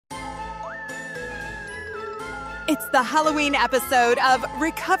It's the Halloween episode of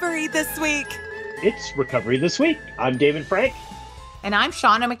Recovery This Week. It's Recovery This Week. I'm David Frank, And I'm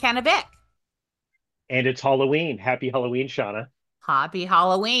Shauna McKenna Vick. and it's Halloween. Happy Halloween, Shauna. Happy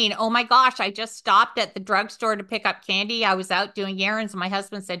Halloween. Oh my gosh, I just stopped at the drugstore to pick up candy. I was out doing errands and my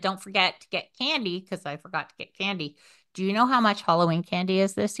husband said, don't forget to get candy because I forgot to get candy. Do you know how much Halloween candy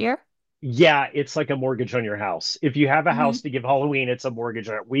is this year? Yeah, it's like a mortgage on your house. If you have a house hmm to give Halloween, it's a mortgage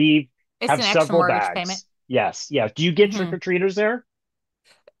on it. We It's have an extra several mortgage payment. bags. Yes, yeah. Do you get hmm trick-or-treaters there?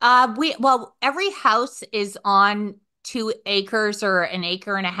 Every house is on 2 acres or an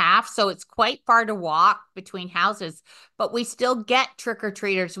acre and a half, so it's quite far to walk between houses, but we still get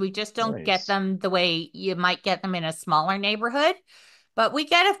trick-or-treaters. We just don't get Nice. them the way you might get them in a smaller neighborhood, but we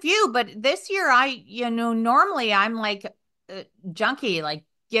get a few. But this year, normally I'm like junkie, like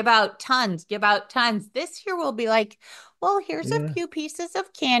give out tons, give out tons. This year we'll be like, well, here's a Yeah. few pieces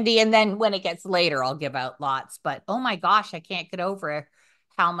of candy. And then when it gets later, I'll give out lots. But oh my gosh, I can't get over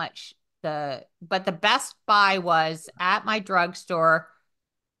how much but the best buy was at my drugstore,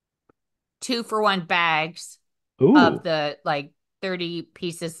 2-for-1 bags of Ooh. the like 30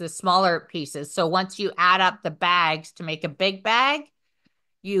 pieces, the smaller pieces. So once you add up the bags to make a big bag,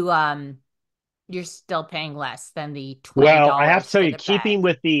 you're still paying less than the Well, I have to $20 tell for you, the bag. keeping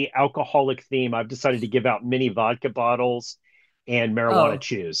with the alcoholic theme, I've decided to give out mini vodka bottles and marijuana Oh,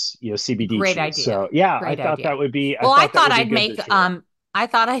 chews, CBD great chews. idea. So yeah, Great idea. I Well, thought that would be good this year. I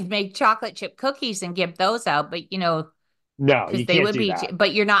thought I'd make chocolate chip cookies and give those out, but No, because you they can't would do be, that.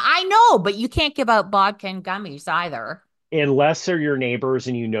 but you're not, I know, but you can't give out vodka and gummies either. Unless they're your neighbors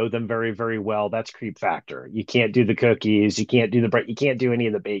and you know them very, very well, that's creep factor. You can't do the cookies, you can't do the bread, you can't do any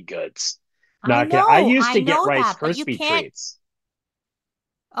of the baked goods. Not gonna. I used I to get know Rice that, but you Krispie can't. treats.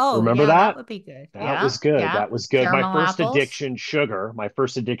 Oh, Remember yeah, that that? would be good. That Yeah, was good. yeah. That was good. Caramel apples. My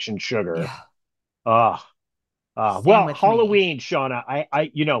first addiction, sugar. Yeah, Ah, same well, with me. Halloween, Shauna.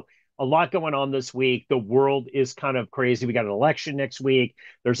 A lot going on this week. The world is kind of crazy. We got an election next week.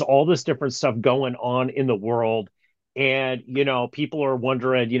 There's all this different stuff going on in the world. And, people are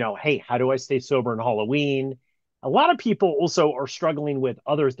wondering, hey, how do I stay sober in Halloween? A lot of people also are struggling with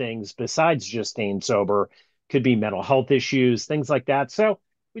other things besides just staying sober. Could be mental health issues, things like that. So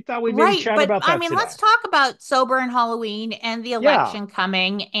we thought we'd maybe Right. chat But about I that mean, today. let's talk about sober and Halloween and the Yeah. election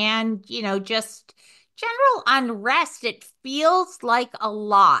coming and, just general unrest. It feels like a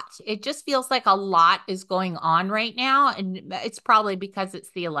lot. It just feels like a lot is going on right now. And it's probably because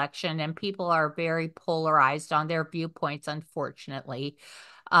it's the election and people are very polarized on their viewpoints, unfortunately.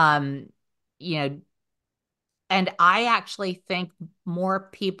 Um, you know, and I actually think more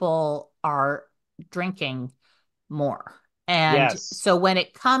people are drinking more. And Yes. so when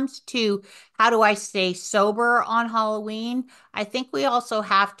it comes to how do I stay sober on Halloween, I think we also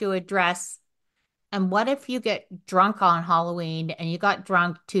have to address, and what if you get drunk on Halloween and you got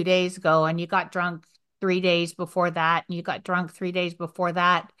drunk 2 days ago and you got drunk 3 days before that and you got drunk 3 days before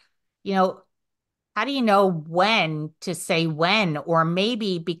that? You know, how do you know when to say when? Or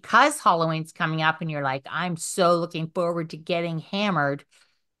maybe because Halloween's coming up and you're like, I'm so looking forward to getting hammered,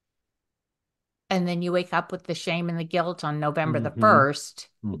 and then you wake up with the shame and the guilt on November the Hmm. 1st.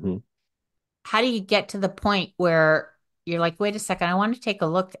 Hmm. How do you get to the point where you're like, wait a second, I want to take a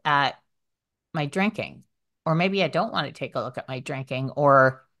look at my drinking? Or maybe I don't want to take a look at my drinking.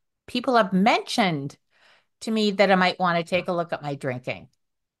 Or people have mentioned to me that I might want to take a look at my drinking.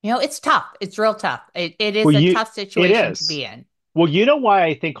 It's tough. It's real tough. It Well, is a tough it situation to is. be in. Well, you know why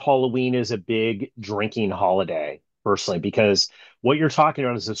I think Halloween is a big drinking holiday, personally, because what you're talking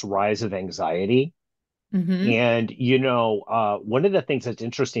about is this rise of anxiety. Hmm. And, one of the things that's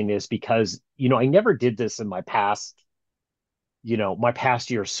interesting is because, I never did this in my past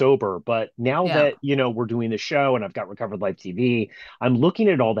year sober, but now Yeah. that, we're doing the show and I've got Recovered Life TV, I'm looking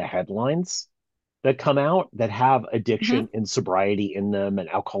at all the headlines that come out that have addiction Hmm. and sobriety in them and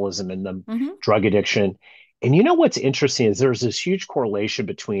alcoholism in them, Hmm. drug addiction. And what's interesting is there's this huge correlation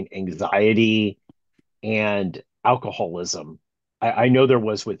between anxiety and alcoholism. I know there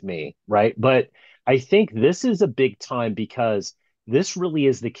was with me, right? But I think this is a big time because this really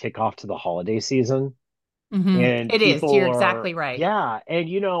is the kickoff to the holiday season. Hmm. And It is. people You're are, exactly right. yeah.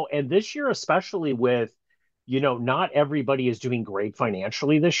 And this year, especially with, not everybody is doing great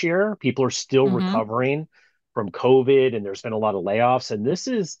financially this year. People are still Hmm. recovering from COVID and there's been a lot of layoffs. And this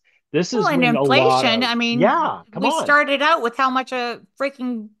Well, is and when a lot inflation, of, I mean, yeah, come we on. started out with how much a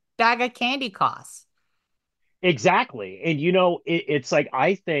freaking bag of candy costs. Exactly. And it's like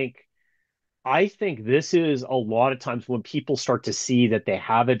I think this is a lot of times when people start to see that they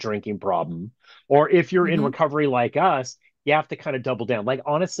have a drinking problem, or if you're in Hmm. recovery like us, you have to kind of double down. Like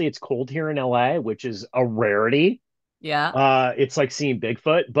honestly, it's cold here in LA, which is a rarity. Yeah. It's like seeing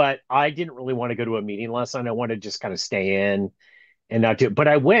Bigfoot, but I didn't really want to go to a meeting last night. I wanted to just kind of stay in and not do it. But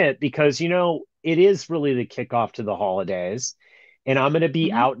I went because, it is really the kickoff to the holidays, and I'm going to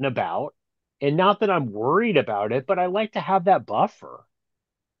be Hmm. out and about. And not that I'm worried about it, but I like to have that buffer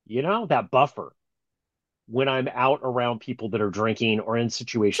when I'm out around people that are drinking or in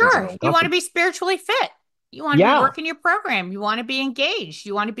situations that are Sure. You want to uncomfortable. be spiritually fit. You want to be Yeah, working your program. You want to be engaged.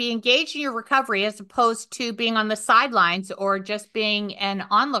 You want to be engaged in your recovery as opposed to being on the sidelines or just being an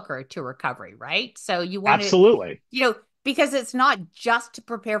onlooker to recovery, right? So you want to, absolutely. because it's not just to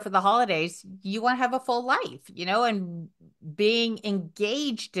prepare for the holidays, you want to have a full life, and being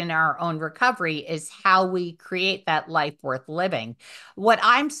engaged in our own recovery is how we create that life worth living. What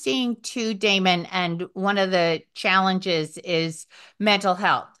I'm seeing too, Damon, and one of the challenges is mental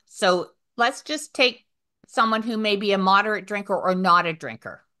health. So let's just take someone who may be a moderate drinker or not a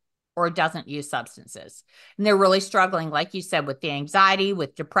drinker or doesn't use substances. And they're really struggling, like you said, with the anxiety,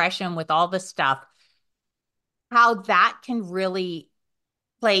 with depression, with all this stuff, how that can really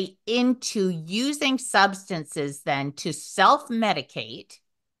play into using substances then to self medicate,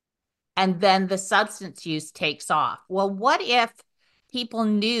 and then the substance use takes off. Well, what if people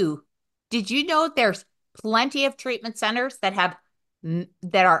knew? Did you know there's plenty of treatment centers that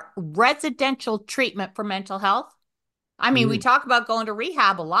are residential treatment for mental health? I mean, we Mm, talk about going to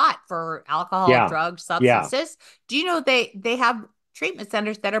rehab a lot for alcohol, yeah, drugs, yeah. substances. Do you know they have treatment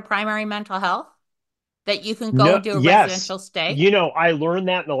centers that are primary mental health that you can go No, and do a yes. residential stay? I learned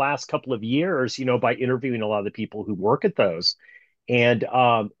that in the last couple of years, by interviewing a lot of the people who work at those. And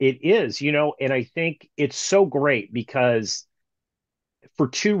it is, and I think it's so great because for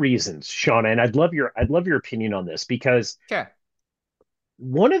two reasons, Shauna, and I'd love your opinion on this because Sure.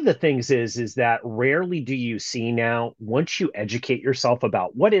 one of the things is that rarely do you see now, once you educate yourself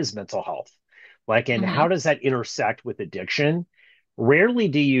about what is mental health, like, and how Hmm. does that intersect with addiction, rarely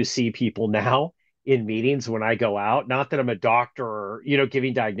do you see people now in meetings when I go out, not that I'm a doctor or,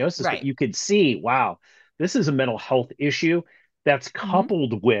 giving diagnosis, but Right. you could see, wow, this is a mental health issue that's Hmm.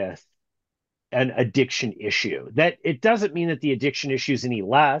 coupled with an addiction issue. That it doesn't mean that the addiction issue is any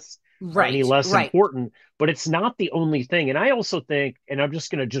less or any Right. less Right. important, but it's not the only thing. And I also think, and I'm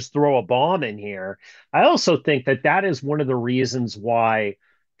just going to just throw a bomb in here, I also think that that is one of the reasons why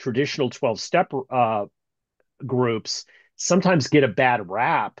traditional 12-step groups sometimes get a bad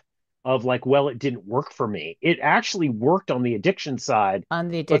rap of like, well, it didn't work for me. It actually worked on the addiction side, On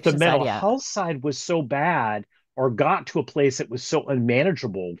the but the addiction side, mental yeah. health side was so bad or got to a place that was so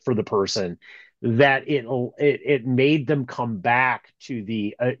unmanageable for the person that it made them come back to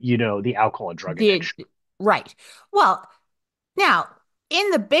the alcohol and drug The addiction. right. Well, now in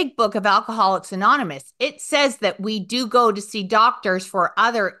the big book of Alcoholics Anonymous, it says that we do go to see doctors for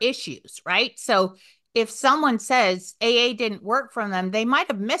other issues, right? So if someone says AA didn't work for them, they might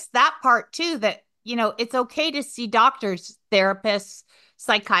have missed that part too, that, it's okay to see doctors, therapists,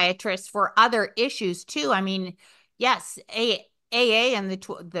 psychiatrists for other issues too. I mean, yes, AA and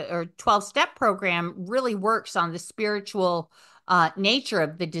the or 12 step program really works on the spiritual nature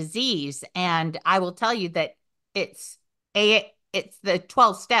of the disease. And I will tell you that it's it's the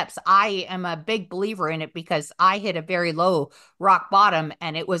 12 steps. I am a big believer in it because I hit a very low rock bottom,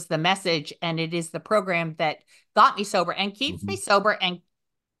 and it was the message and it is the program that got me sober and keeps me Mhm. sober.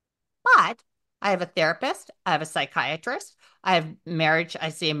 But I have a therapist, I have a psychiatrist, I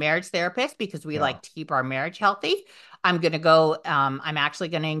see a marriage therapist because we Yeah. like to keep our marriage healthy. I'm actually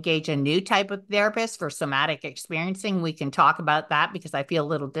going to engage a new type of therapist for somatic experiencing. We can talk about that because I feel a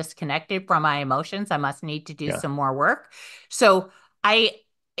little disconnected from my emotions. I must need to do Yeah. some more work. So I,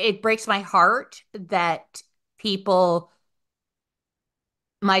 it breaks my heart that people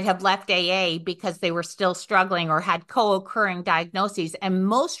might have left AA because they were still struggling or had co-occurring diagnoses. And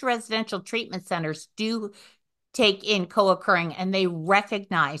most residential treatment centers do take in co-occurring, and they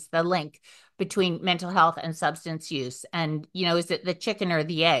recognize the link between mental health and substance use. And, is it the chicken or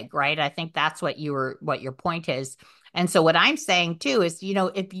the egg, right? I think that's what your point is. And so what I'm saying too is,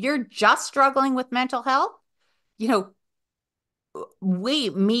 if you're just struggling with mental health, you know, we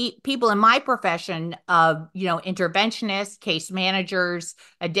meet people in my profession of, interventionists, case managers,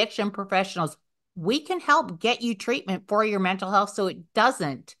 addiction professionals. We can help get you treatment for your mental health so it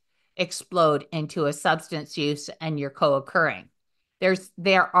doesn't explode into a substance use and you're co-occurring.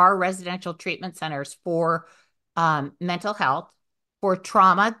 There are residential treatment centers for mental health, for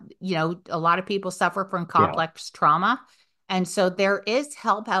trauma. A lot of people suffer from Yeah. complex trauma. And so there is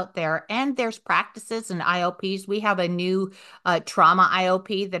help out there, and there's practices and IOPs. We have a new trauma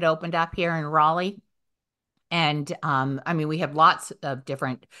IOP that opened up here in Raleigh. And I mean, we have lots of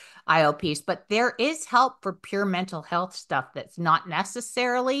different IOPs, but there is help for pure mental health stuff that's not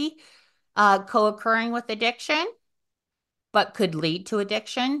necessarily co-occurring with addiction, but could lead to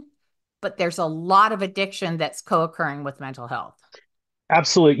addiction. But there's a lot of addiction that's co-occurring with mental health.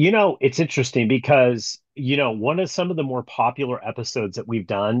 Absolutely. It's interesting because, one of some of the more popular episodes that we've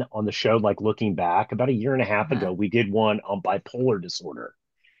done on the show, like looking back about a year and a half Uh-huh. ago, we did one on bipolar disorder.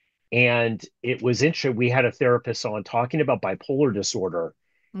 And it was interesting. We had a therapist on talking about bipolar disorder.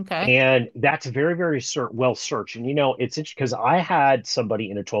 Okay. And that's very, very well searched. And, it's interesting because I had somebody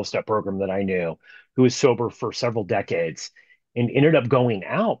in a 12-step program that I knew who was sober for several decades and ended up going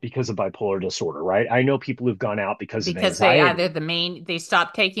out because of bipolar disorder, right? I know people who've gone out because of Because they either anxiety. they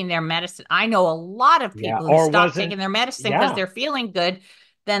stop taking their medicine. I know a lot of Yeah. people who Or stop wasn't, taking their medicine because yeah. they're feeling good.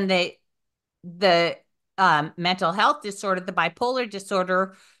 Then the mental health disorder, the bipolar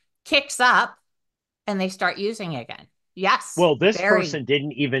disorder, kicks up and they start using again. Yes, Well, very.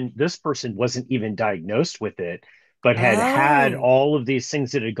 this person wasn't even diagnosed with it, but had had Oh, all of these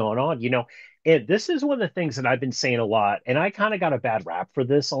things that had gone on, And this is one of the things that I've been saying a lot, and I kind of got a bad rap for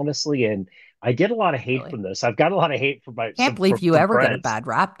this, honestly, and I get a lot of hate really? from this. I've got a lot of hate from Can't believe you from ever get a friends. bad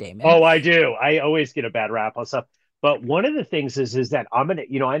rap, Damon. Oh, I do. I always get a bad rap on stuff. But one of the things is that I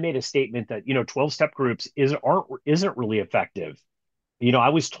made a statement that, 12-step groups isn't really effective. I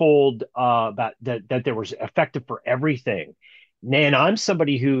was told that there was effective for everything. And I'm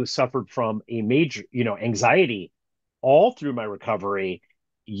somebody who suffered from a major, anxiety all through my recovery,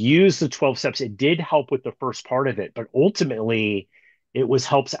 used the 12 steps. It did help with the first part of it, but ultimately it was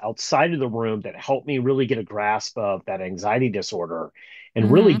helps outside of the room that helped me really get a grasp of that anxiety disorder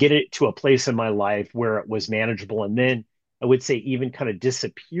and really Mm-hmm. get it to a place in my life where it was manageable. And then I would say even kind of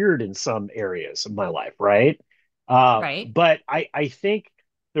disappeared in some areas of my life, right? Right. But I think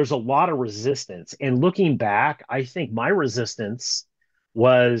there's a lot of resistance. And looking back, I think my resistance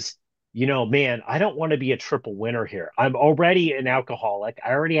was, man, I don't want to be a triple winner here. I'm already an alcoholic.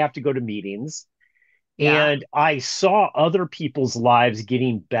 I already have to go to meetings. Yeah. And I saw other people's lives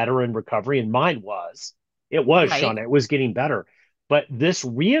getting better in recovery, and mine was. It was, Right. Shauna, it was getting better. But this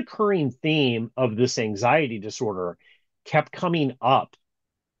reoccurring theme of this anxiety disorder kept coming up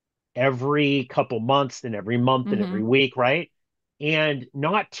every couple months, then every month, and every Mm-hmm. week, right? And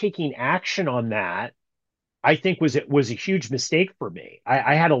not taking action on that, I think was a huge mistake for me.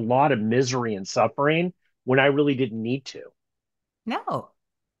 I had a lot of misery and suffering when I really didn't need to. No.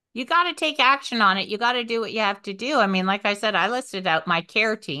 You got to take action on it. You got to do what you have to do. I mean, like I said, I listed out my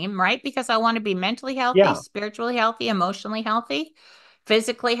care team, right? Because I want to be mentally healthy, Yeah, spiritually healthy, emotionally healthy,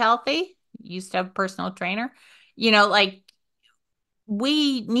 physically healthy. Used to have a personal trainer. Like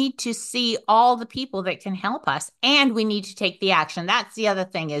we need to see all the people that can help us and we need to take the action. That's the other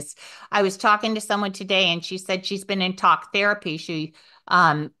thing is I was talking to someone today and she said she's been in talk therapy. She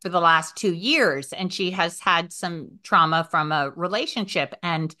for the last 2 years and she has had some trauma from a relationship.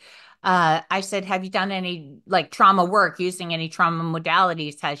 And I said, have you done any like trauma work using any trauma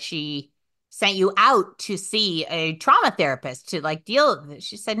modalities? Has she sent you out to see a trauma therapist to like deal with it?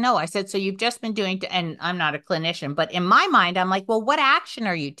 She said, no. I said, so you've just been doing, and I'm not a clinician, but in my mind, I'm like, well, what action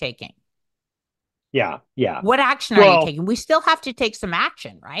are you taking? yeah, yeah. What action are you Well, taking? We still have to take some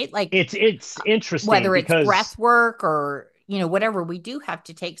action, right? Like it's interesting whether it's breath because work or, whatever, we do have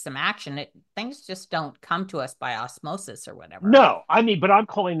to take some action. Things just don't come to us by osmosis or whatever. no, I mean, but I'm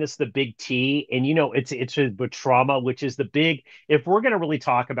calling this the big T, and it's with trauma, which is the big. If we're going to really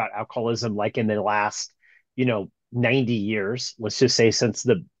talk about alcoholism, like in the last, 90 years, let's just say since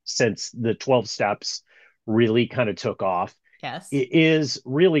the 12 steps really kind of took off, Yes. it is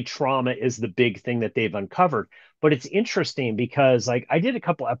really trauma is the big thing that they've uncovered. But it's interesting because like I did a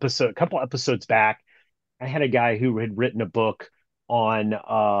couple episodes back, I had a guy who had written a book on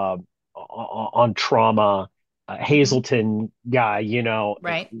on trauma, Mm-hmm. Hazelton guy,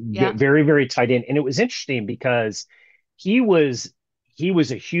 Right. Yeah. very very tight in, and it was interesting because he was he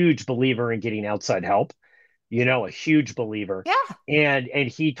was a huge believer in getting outside help, a huge believer, Yeah. and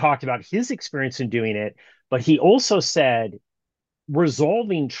he talked about his experience in doing it, but he also said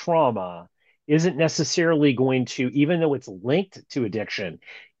resolving trauma isn't necessarily going to, even though it's linked to addiction,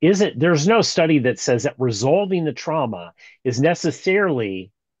 isn't there's no study that says that resolving the trauma is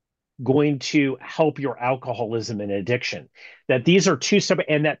necessarily going to help your alcoholism and addiction. That these are two separate,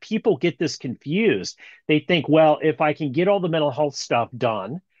 and that people get this confused. They think, well, if I can get all the mental health stuff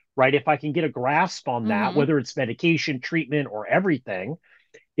done, right? If I can get a grasp on that, Mm-hmm. whether it's medication, treatment, or everything,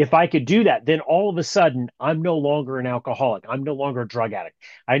 if I could do that, then all of a sudden I'm no longer an alcoholic. I'm no longer a drug addict.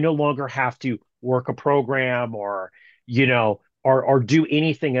 I no longer have to work a program or, or do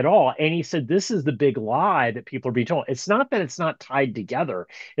anything at all. And he said this is the big lie that people are being told. It's not that it's not tied together.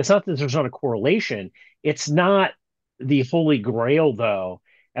 It's not that there's not a correlation. It's not the holy grail though,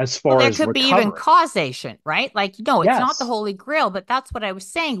 as Well, far there as could be even recovery. causation, right? Like, no, it's not the Yes. Holy Grail, but that's what I was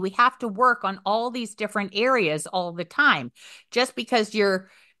saying. We have to work on all these different areas all the time. Just because you're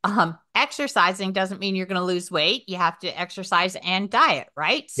exercising doesn't mean you're going to lose weight. You have to exercise and diet,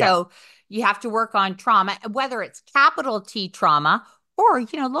 right? Yeah. So you have to work on trauma, whether it's capital T trauma or,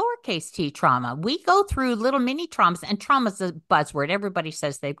 lowercase t trauma. We go through little mini traumas, and trauma's a buzzword. Everybody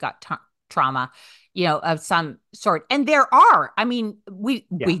says they've got trauma, of some sort. And there are. I mean, we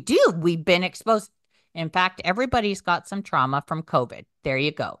Yeah. we do. We've been exposed. In fact, everybody's got some trauma from COVID. There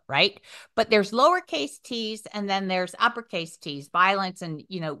you go, right? But there's lowercase t's and then there's uppercase t's, violence and,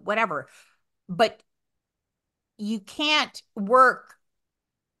 whatever. But you can't work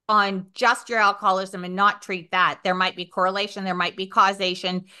on just your alcoholism and not treat that. There might be correlation, there might be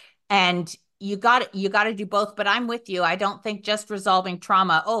causation, and you got to do both. But I'm with you. I don't think just resolving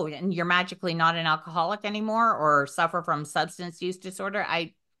trauma, oh, and you're magically not an alcoholic anymore or suffer from substance use disorder.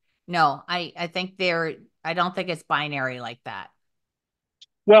 I no, I think I don't think it's binary like that.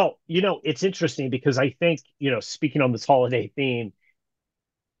 Well, it's interesting because I think, speaking on this holiday theme,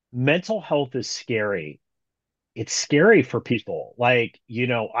 mental health is scary. It's scary for people. Like,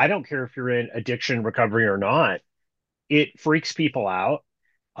 I don't care if you're in addiction recovery or not. It freaks people out.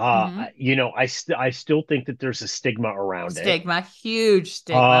 Mm-hmm. I still think that there's a stigma around it. Stigma, huge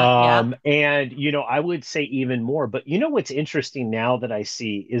stigma. Yep. And I would say even more, but what's interesting now that I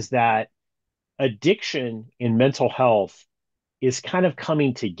see is that addiction and mental health is kind of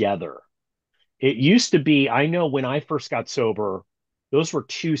coming together. It used to be, I know when I first got sober, those were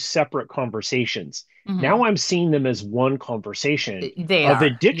two separate conversations. Mm-hmm. Now I'm seeing them as one conversation They of are.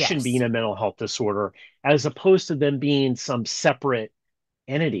 addiction being Yes. a mental health disorder, as opposed to them being some separate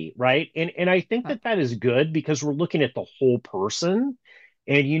entity, right? And I think Right. that that is good because we're looking at the whole person.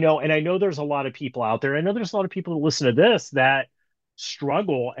 And and I know there's a lot of people out there. I know there's a lot of people who listen to this that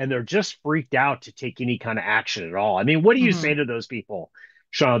struggle and they're just freaked out to take any kind of action at all. I mean, what do you say Mm-hmm. to those people,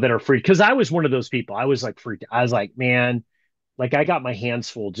 Sean, that are freaked? Because I was one of those people. I was like freaked. I was like, man, like I got my hands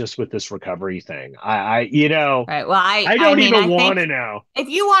full just with this recovery thing. Right. Well, I I I don't mean, even I want think to know. if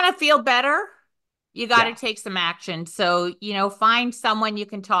you want to feel better, you got to Yeah. take some action. So, find someone you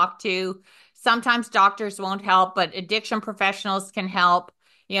can talk to. Sometimes doctors won't help, but addiction professionals can help.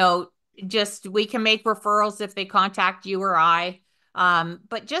 You know, just we can make referrals if they contact you or I.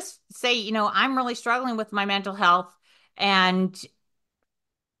 But just say, I'm really struggling with my mental health. And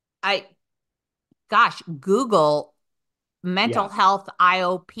I, gosh, Google mental Yeah. health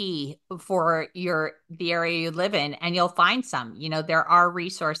IOP for the area you live in, and you'll find some. There are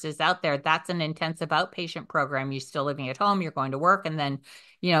resources out there. That's an intensive outpatient program. You're still living at home, you're going to work, and then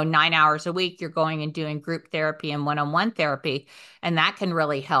 9 hours a week you're going and doing group therapy and one-on-one therapy, and that can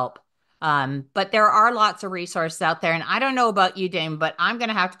really help. But there are lots of resources out there, and I don't know about you, Dame, but I'm going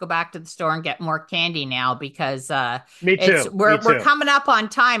to have to go back to the store and get more candy now because Me it's too. Me we're too. coming up on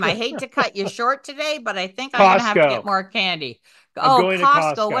time. I hate to cut you short today, but I think I'm going to have to get Costco. more candy. I'm Oh, going to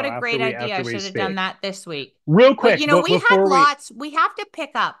Costco, what Costco a great idea. I after we should have done speak. that this week. Real But quick, but we had before we lots. We have to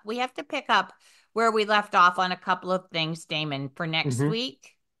pick up. We have to pick up where we left off on a couple of things, Damon, for next Mhm.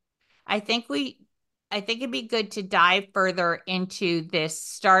 week. I think we I think it'd be good to dive further into this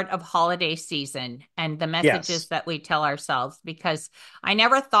start of holiday season and the messages Yes. that we tell ourselves, because I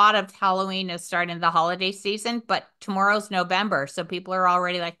never thought of Halloween as starting the holiday season, but tomorrow's November. So people are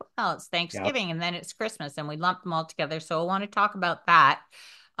already like, well, it's Yeah. Thanksgiving and then it's Christmas and we lump them all together. So I want to talk about that.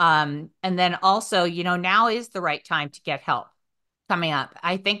 And then also, now is the right time to get help coming up.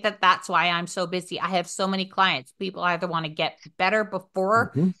 I think that that's why I'm so busy. I have so many clients. People either want to get better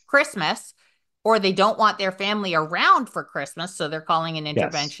before Mhm. Christmas or they don't want their family around for Christmas. So they're calling an Yes.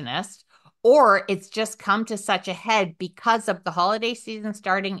 interventionist. Or it's just come to such a head because of the holiday season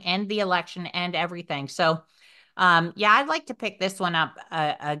starting and the election and everything. So, yeah, I'd like to pick this one up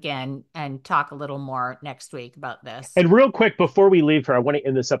again and talk a little more next week about this. And real quick before we leave here, I want to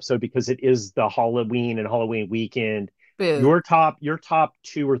end this episode because it is the Halloween and Halloween weekend. Boo. Your top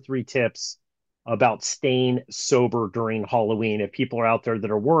two or three tips about staying sober during Halloween. If people are out there that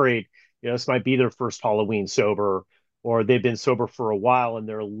are worried, this might be their first Halloween sober, or they've been sober for a while and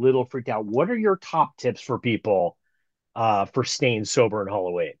they're a little freaked out. What are your top tips for people for staying sober in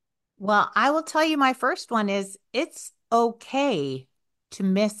Halloween? Well, I will tell you my first one is it's okay to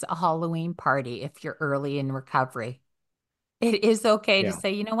miss a Halloween party if you're early in recovery. It is okay to Yeah.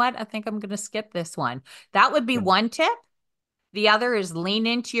 say, you know what? I think I'm going to skip this one. That would be Yeah. one tip. The other is lean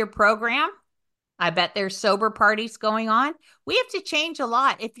into your program. I bet there's sober parties going on. We have to change a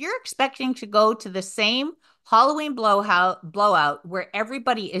lot. If you're expecting to go to the same Halloween blowout where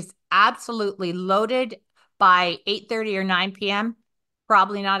everybody is absolutely loaded by 8:30 or 9 p.m.,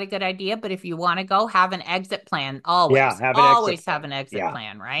 probably not a good idea. But if you want to go, have an exit plan. Yeah, Always, have an exit always plan. have an exit Yeah.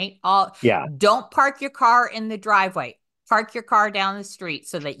 plan, right? Yeah. Don't park your car in the driveway. Park your car down the street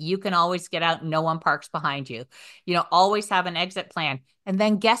so that you can always get out and no one parks behind you. Always have an exit plan. And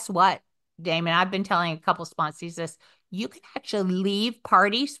then guess what, Damon? I've been telling a couple sponsors this. You can actually leave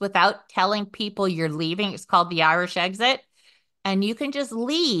parties without telling people you're leaving. It's called the Irish exit. And you can just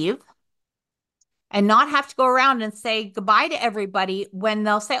leave and not have to go around and say goodbye to everybody when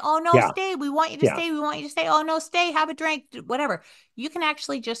they'll say, oh, no, Yeah. stay. We want you to Yeah. stay. We want you to stay. Oh, no, stay. Have a drink, whatever. You can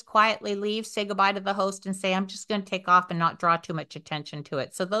actually just quietly leave, say goodbye to the host and say, I'm just going to take off and not draw too much attention to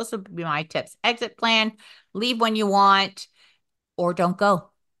it. So those would be my tips. Exit plan, leave when you want, or don't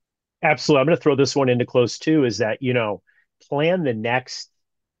go. Absolutely. I'm going to throw this one into close too, is that, plan the next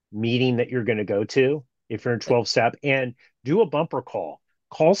meeting that you're going to go to if you're in 12 step and do a bumper call.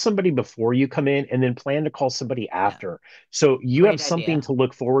 Call somebody before you come in and then plan to call somebody after. So you have something to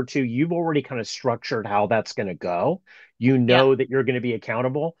look forward to. You've already kind of structured how that's going to go. You know that you're going to be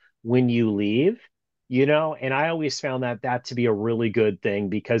accountable when you leave, and I always found that to be a really good thing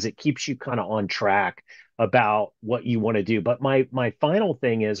because it keeps you kind of on track about what you want to do. But my final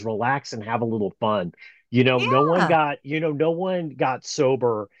thing is relax and have a little fun. No one got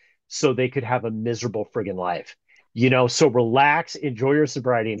sober so they could have a miserable friggin' life. So relax, enjoy your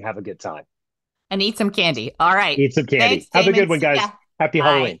sobriety, and have a good time. And eat some candy. All right. Eat some candy. Thanks, have Damon. a good one, guys. Happy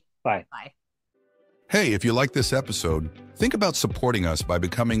Halloween. Bye. Bye. Hey, if you like this episode, think about supporting us by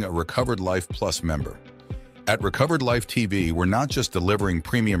becoming a Recovered Life Plus member. At Recovered Life TV, we're not just delivering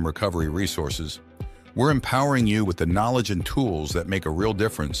premium recovery resources, we're empowering you with the knowledge and tools that make a real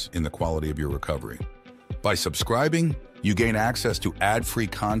difference in the quality of your recovery. By subscribing, you gain access to ad-free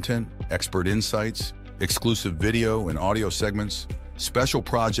content, expert insights, exclusive video and audio segments, special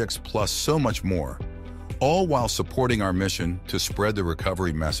projects, plus so much more, all while supporting our mission to spread the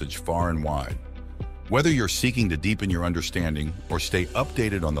recovery message far and wide. Whether you're seeking to deepen your understanding or stay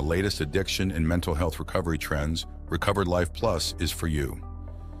updated on the latest addiction and mental health recovery trends, Recovered Life Plus is for you.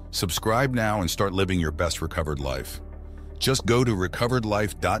 Subscribe now and start living your best recovered life. Just go to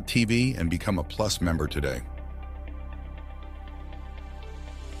recoveredlife.tv and become a Plus member today.